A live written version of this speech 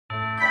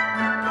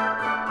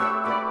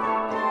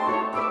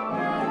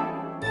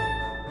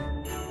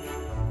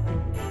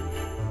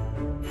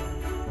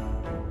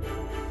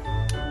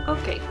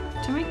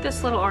make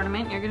this little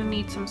ornament, you're gonna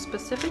need some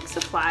specific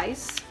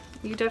supplies.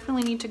 You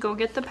definitely need to go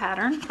get the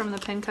pattern from the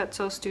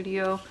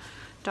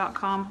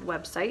PinCutSewStudio.com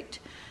website.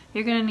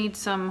 You're gonna need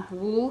some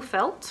wool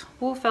felt.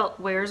 Wool felt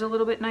wears a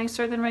little bit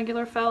nicer than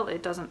regular felt.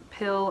 It doesn't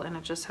pill and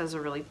it just has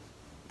a really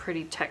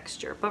pretty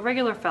texture, but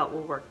regular felt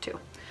will work too.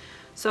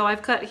 So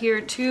I've cut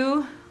here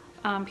 2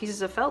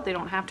 pieces of felt. They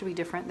don't have to be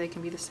different, they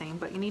can be the same,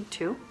 but you need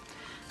 2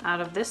 out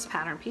of this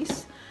pattern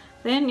piece.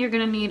 Then you're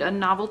gonna need a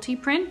novelty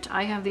print.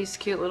 I have these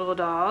cute little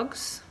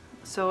dogs,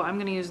 so I'm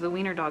gonna use the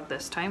wiener dog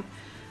this time.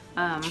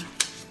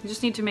 You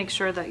just need to make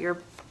sure that your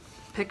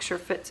picture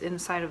fits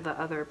inside of the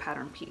other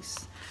pattern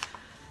piece.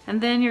 And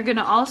then you're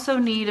gonna also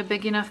need a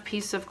big enough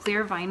piece of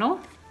clear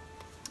vinyl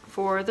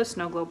for the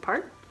snow globe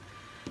part.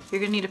 You're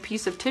gonna need a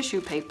piece of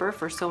tissue paper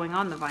for sewing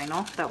on the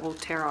vinyl that will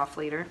tear off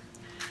later.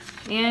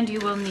 And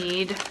you will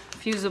need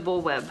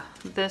fusible web.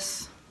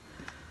 This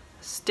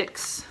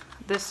sticks.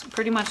 This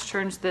pretty much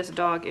turns this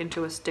dog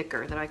into a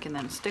sticker that I can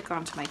then stick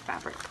onto my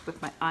fabric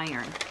with my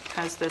iron. It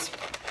has this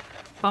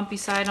bumpy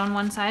side on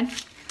one side.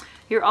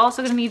 You're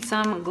also gonna need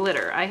some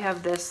glitter. I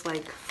have this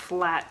like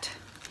flat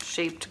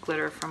shaped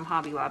glitter from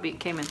Hobby Lobby. It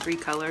came in 3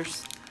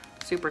 colors,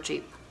 super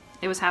cheap.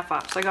 It was half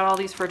off, so I got all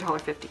these for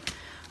 $1.50.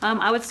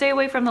 I would stay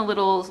away from the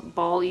little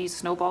ball-y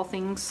snowball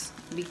things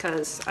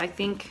because I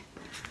think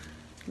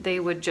they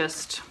would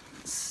just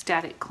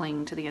static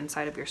cling to the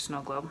inside of your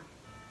snow globe.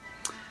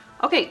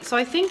 Okay, so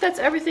I think that's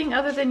everything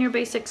other than your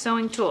basic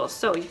sewing tools.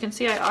 So you can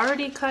see I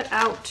already cut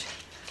out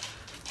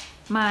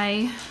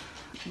my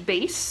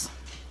base.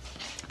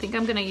 I think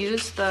I'm gonna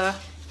use the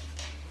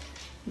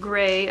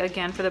gray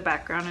again for the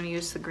background and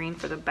use the green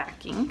for the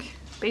backing.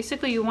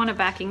 Basically you want a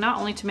backing not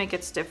only to make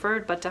it stiffer,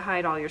 but to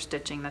hide all your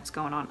stitching that's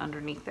going on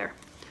underneath there.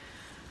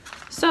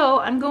 So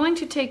I'm going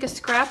to take a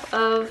scrap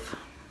of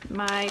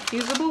my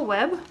fusible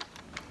web,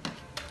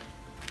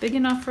 big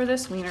enough for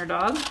this wiener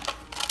dog,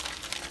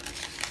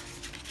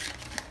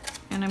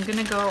 and I'm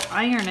gonna go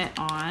iron it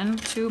on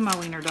to my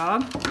wiener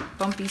dog,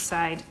 bumpy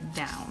side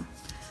down.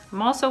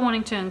 I'm also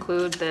wanting to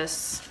include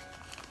this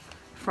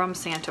from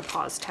Santa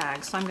Paws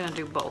tag, so I'm gonna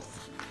do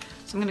both.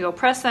 So I'm gonna go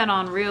press that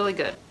on really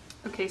good.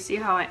 Okay, see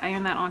how I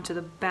iron that onto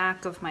the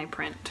back of my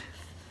print.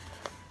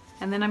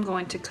 And then I'm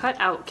going to cut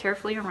out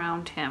carefully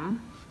around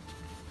him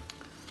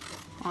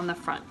on the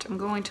front. I'm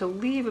going to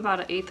leave about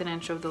 1/8 of an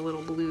inch of the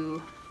little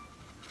blue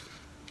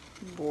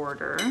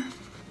border.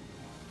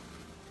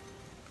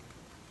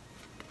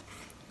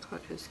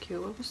 Cut his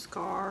cute little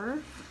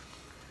scarf.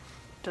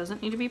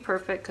 Doesn't need to be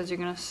perfect because you're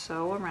gonna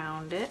sew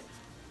around it.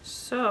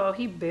 So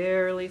he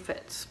barely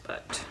fits,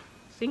 but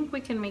I think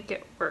we can make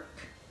it work.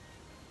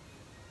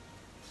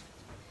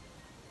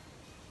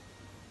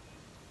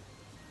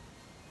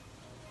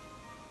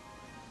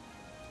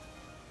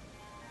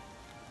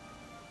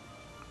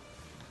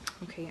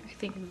 Okay, I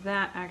think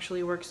that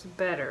actually works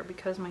better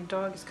because my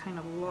dog is kind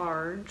of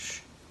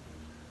large.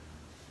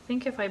 I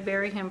think if I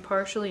bury him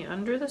partially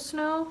under the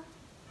snow,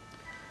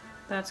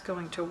 that's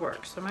going to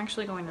work. So I'm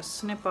actually going to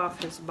snip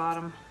off his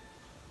bottom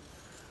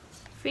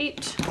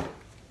feet.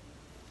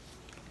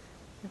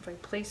 If I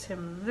place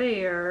him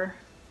there,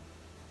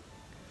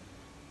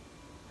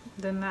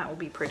 then that will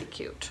be pretty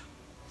cute.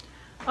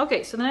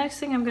 Okay, so the next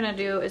thing I'm gonna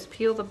do is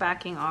peel the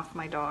backing off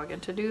my dog.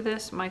 And to do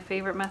this, my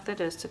favorite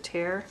method is to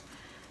tear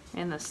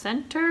in the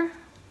center,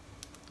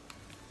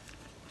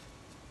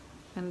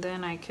 and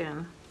then I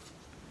can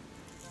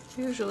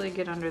usually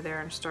get under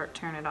there and start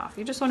tearing it off.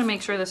 You just want to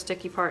make sure the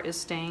sticky part is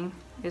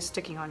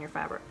sticking on your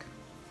fabric.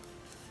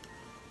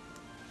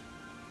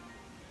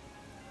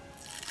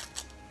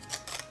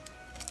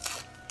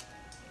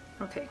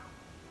 Okay,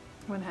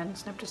 went ahead and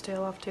snipped his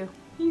tail off too.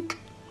 Eek.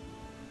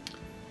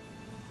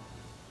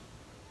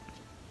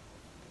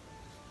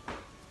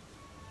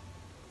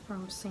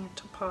 From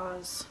Santa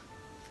Paws.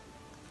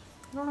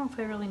 I don't know if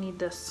I really need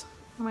this.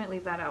 I might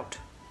leave that out.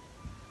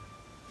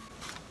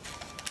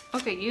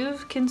 Okay, you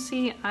can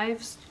see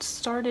I've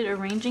started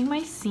arranging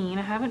my scene.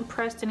 I haven't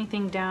pressed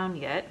anything down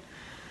yet.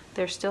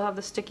 There still have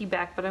the sticky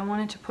back, but I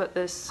wanted to put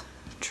this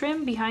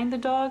trim behind the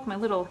dog. My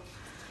little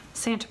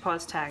Santa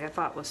Paws tag I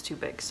thought was too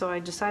big, so I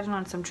decided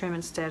on some trim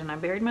instead, and I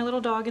buried my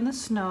little dog in the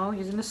snow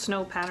using the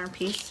snow pattern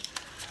piece.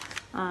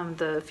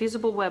 The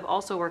fusible web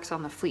also works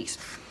on the fleece.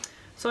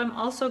 So I'm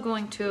also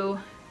going to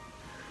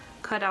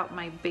cut out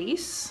my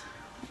base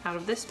out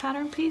of this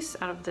pattern piece,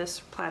 out of this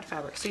plaid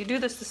fabric. So you do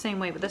this the same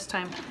way, but this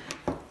time,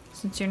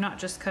 since you're not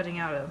just cutting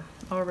out a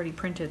already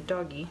printed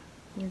doggy,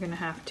 you're gonna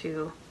have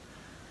to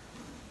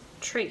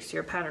trace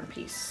your pattern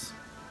piece.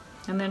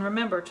 And then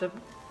remember to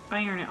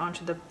iron it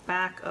onto the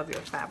back of your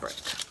fabric.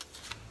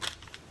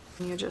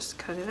 And you just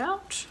cut it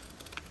out.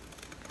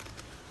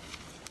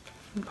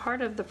 And part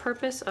of the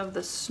purpose of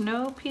the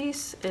snow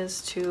piece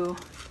is to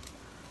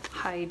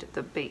hide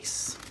the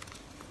base,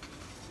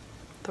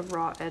 the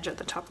raw edge at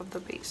the top of the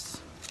base.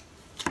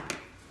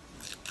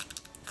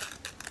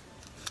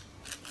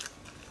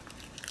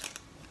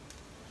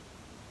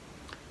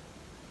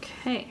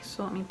 Okay,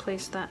 so let me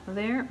place that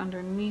there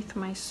underneath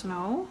my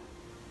snow.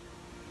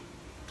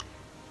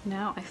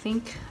 Now I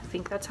think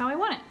that's how I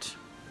want it.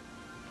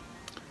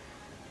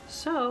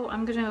 So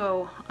I'm gonna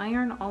go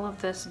iron all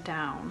of this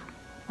down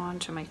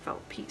onto my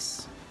felt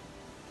piece.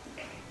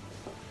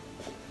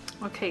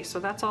 Okay, so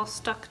that's all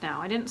stuck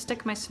now. I didn't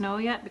stick my snow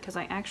yet because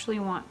I actually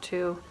want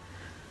to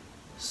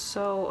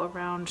sew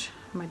around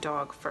my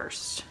dog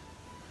first.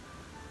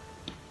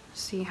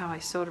 See how I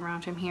sewed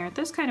around him here?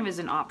 This kind of is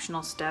an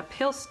optional step.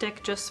 He'll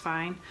stick just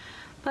fine,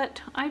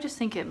 but I just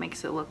think it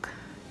makes it look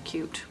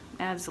cute.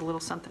 Adds a little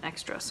something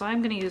extra. So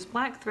I'm going to use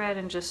black thread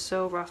and just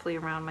sew roughly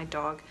around my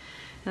dog,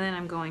 and then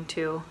I'm going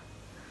to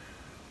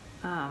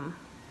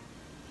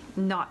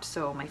not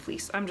sew my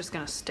fleece. I'm just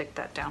going to stick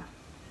that down.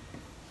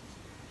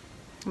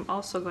 I'm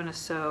also going to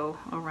sew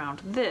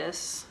around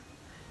this.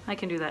 I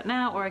can do that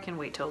now or I can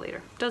wait till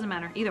later. Doesn't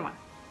matter, either one.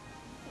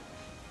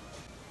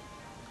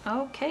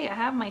 Okay, I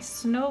have my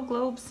snow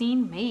globe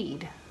scene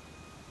made.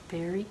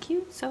 Very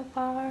cute so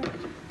far.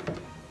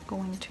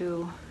 Going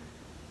to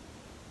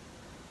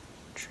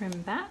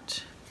trim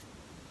that.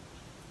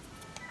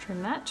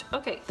 Trim that.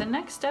 Okay, the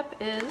next step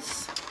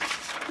is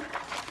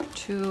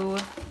to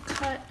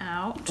cut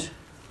out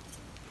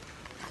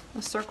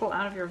a circle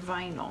out of your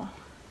vinyl.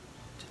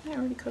 Did I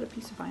already cut a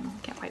piece of vinyl? I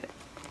can't find it.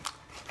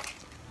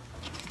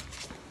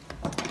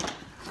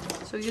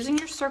 So using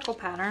your circle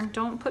pattern,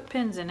 don't put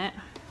pins in it.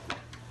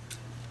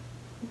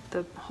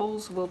 The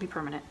holes will be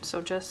permanent,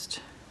 so just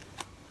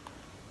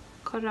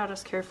cut it out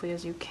as carefully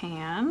as you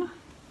can.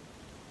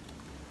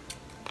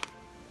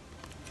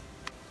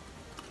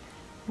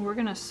 We're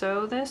gonna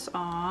sew this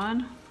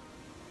on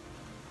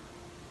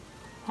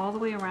all the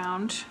way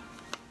around,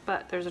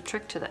 but there's a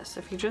trick to this.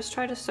 If you just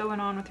try to sew it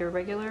on with your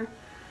regular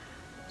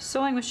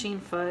sewing machine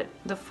foot,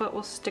 the foot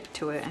will stick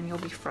to it and you'll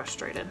be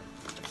frustrated.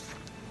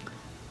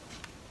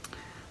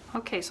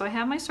 Okay, so I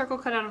have my circle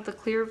cut out of the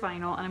clear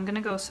vinyl and I'm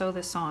gonna go sew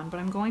this on, but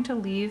I'm going to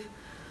leave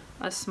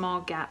a small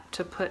gap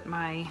to put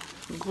my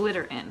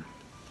glitter in.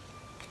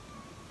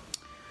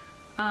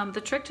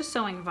 The trick to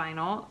sewing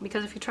vinyl,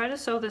 because if you try to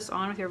sew this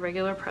on with your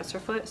regular presser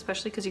foot,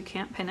 especially because you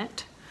can't pin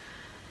it,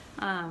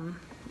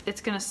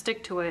 it's gonna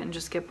stick to it and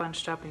just get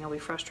bunched up and you'll be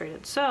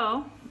frustrated.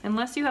 So,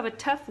 unless you have a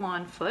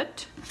Teflon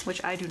foot,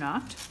 which I do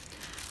not,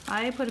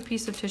 I put a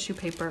piece of tissue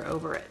paper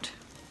over it.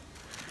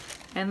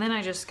 And then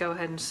I just go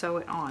ahead and sew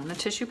it on. The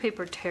tissue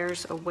paper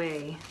tears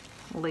away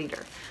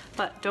later,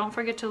 but don't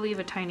forget to leave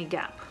a tiny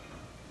gap.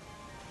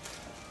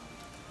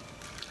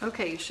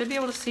 Okay, you should be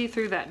able to see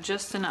through that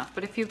just enough,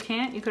 but if you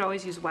can't, you could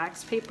always use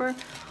wax paper.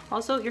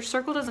 Also, your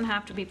circle doesn't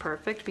have to be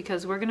perfect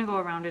because we're gonna go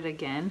around it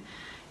again,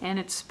 and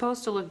it's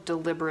supposed to look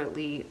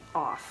deliberately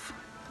off,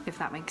 if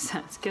that makes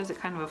sense. Gives it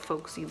kind of a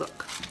folksy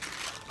look.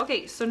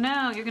 Okay, so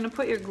now you're gonna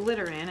put your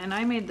glitter in, and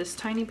I made this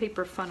tiny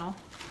paper funnel.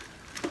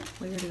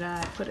 Where did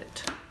I put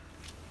it?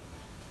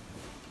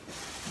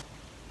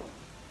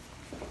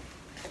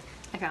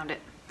 I found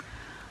it.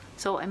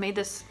 So I made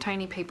this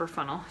tiny paper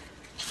funnel.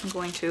 I'm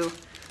going to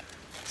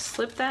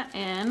slip that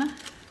in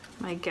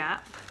my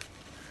gap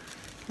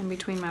in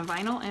between my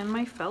vinyl and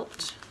my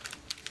felt.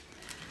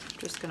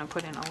 Just gonna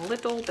put in a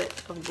little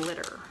bit of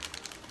glitter.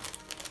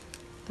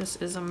 This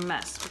is a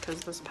mess because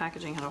this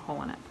packaging had a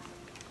hole in it.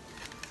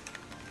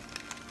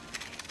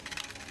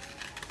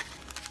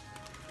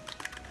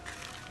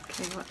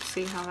 Okay, let's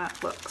see how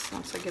that looks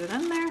once I get it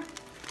in there.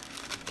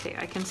 Okay,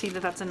 I can see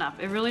that that's enough.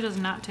 It really does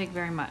not take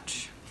very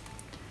much.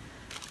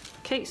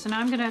 Okay, so now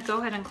I'm gonna go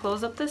ahead and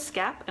close up this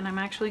gap, and I'm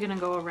actually gonna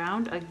go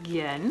around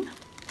again.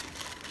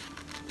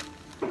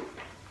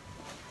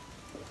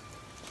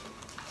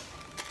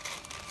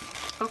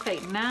 Okay,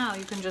 now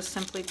you can just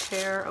simply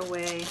tear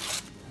away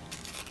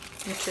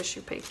your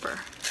tissue paper.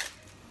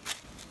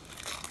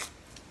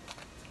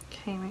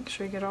 Okay, make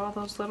sure you get all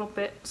those little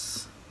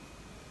bits.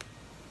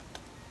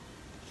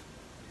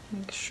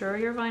 Make sure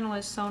your vinyl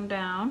is sewn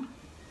down.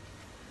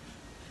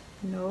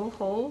 No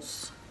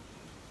holes.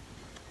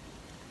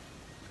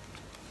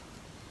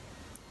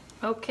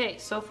 Okay,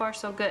 so far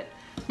so good.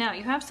 Now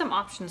you have some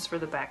options for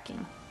the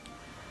backing.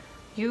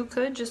 You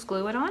could just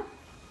glue it on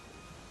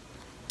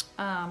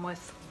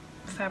with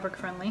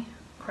fabric-friendly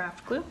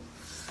craft glue.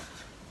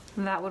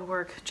 That would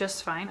work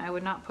just fine. I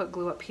would not put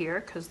glue up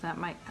here because that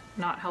might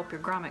not help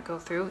your grommet go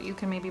through. You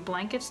can maybe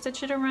blanket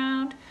stitch it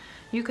around.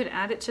 You could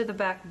add it to the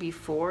back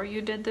before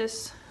you did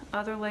this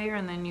other layer,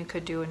 and then you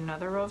could do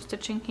another row of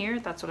stitching here.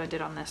 That's what I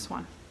did on this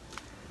one.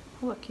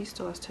 Oh, look, he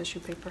still has tissue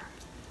paper.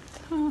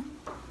 Huh.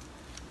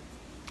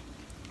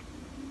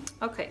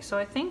 Okay, so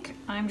I think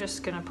I'm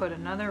just gonna put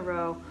another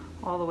row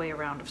all the way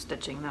around of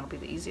stitching. That'll be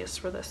the easiest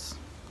for this.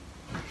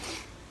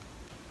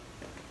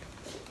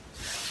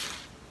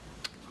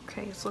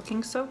 Okay, it's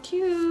looking so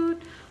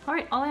cute. All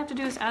right, all I have to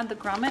do is add the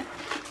grommet.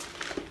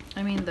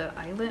 I mean the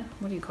eyelet,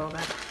 what do you call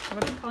that? Have I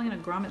been calling it a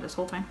grommet this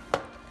whole time?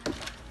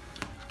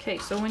 Okay,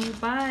 so when you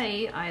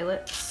buy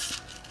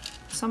eyelets,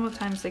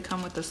 sometimes they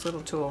come with this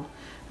little tool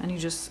and you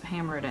just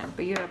hammer it in,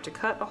 but you have to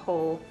cut a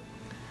hole.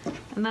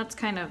 And that's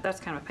kind of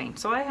a pain.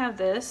 So I have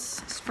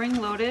this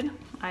spring-loaded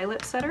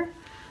eyelet setter.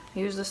 I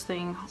use this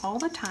thing all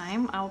the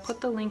time. I'll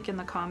put the link in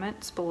the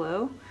comments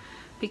below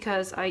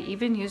because I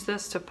even use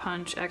this to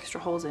punch extra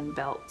holes in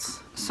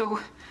belts. So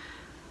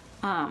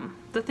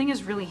The thing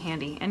is really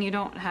handy, and you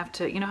don't have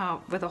to, you know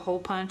how with a hole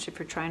punch, if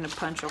you're trying to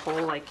punch a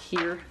hole like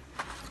here,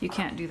 you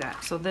can't do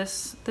that. So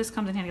this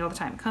comes in handy all the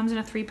time. It comes in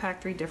a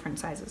 3-pack, 3 different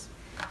sizes.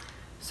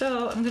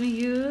 So I'm gonna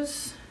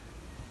use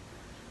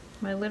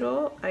my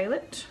little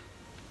eyelet.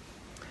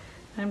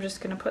 I'm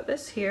just gonna put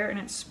this here, and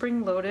it's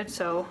spring loaded,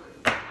 so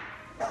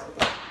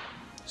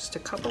just a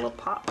couple of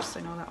pops.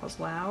 I know that was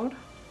loud.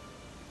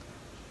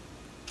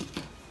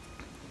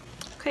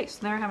 Okay, so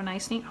there I have a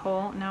nice neat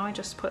hole. Now I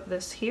just put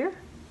this here,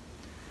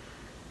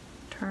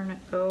 turn it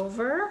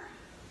over,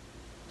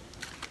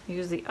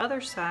 use the other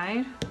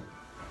side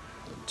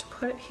to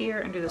put it here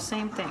and do the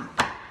same thing.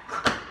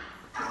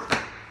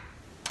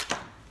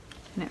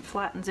 And it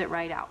flattens it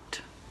right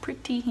out.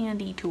 Pretty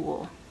handy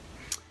tool.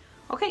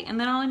 Okay, and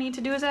then all I need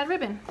to do is add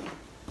ribbon,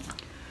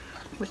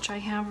 which I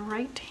have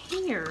right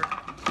here.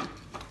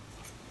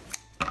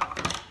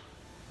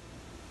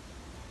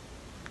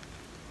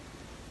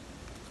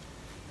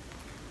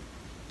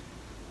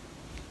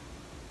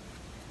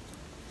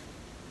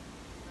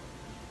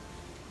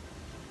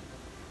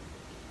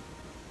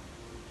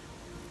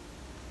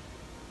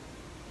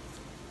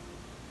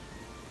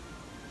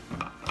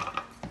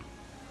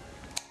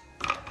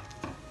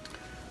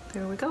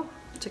 There we go.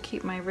 To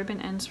keep my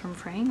ribbon ends from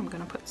fraying, I'm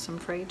going to put some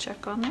fray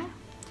check on there.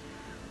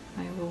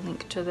 I will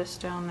link to this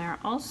down there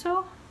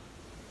also.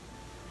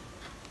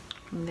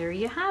 And there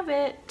you have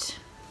it.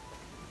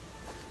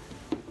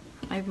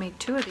 I've made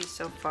 2 of these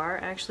so far.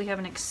 I actually have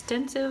an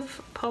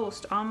extensive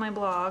post on my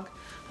blog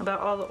about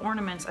all the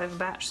ornaments I've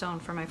batch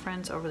sewn for my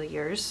friends over the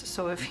years.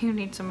 So if you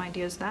need some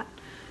ideas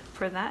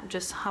for that,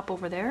 just hop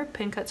over there,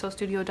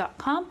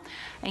 pincutsewstudio.com.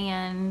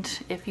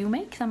 And if you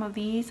make some of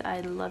these,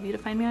 I'd love you to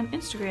find me on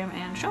Instagram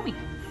and show me.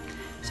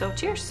 So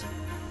cheers.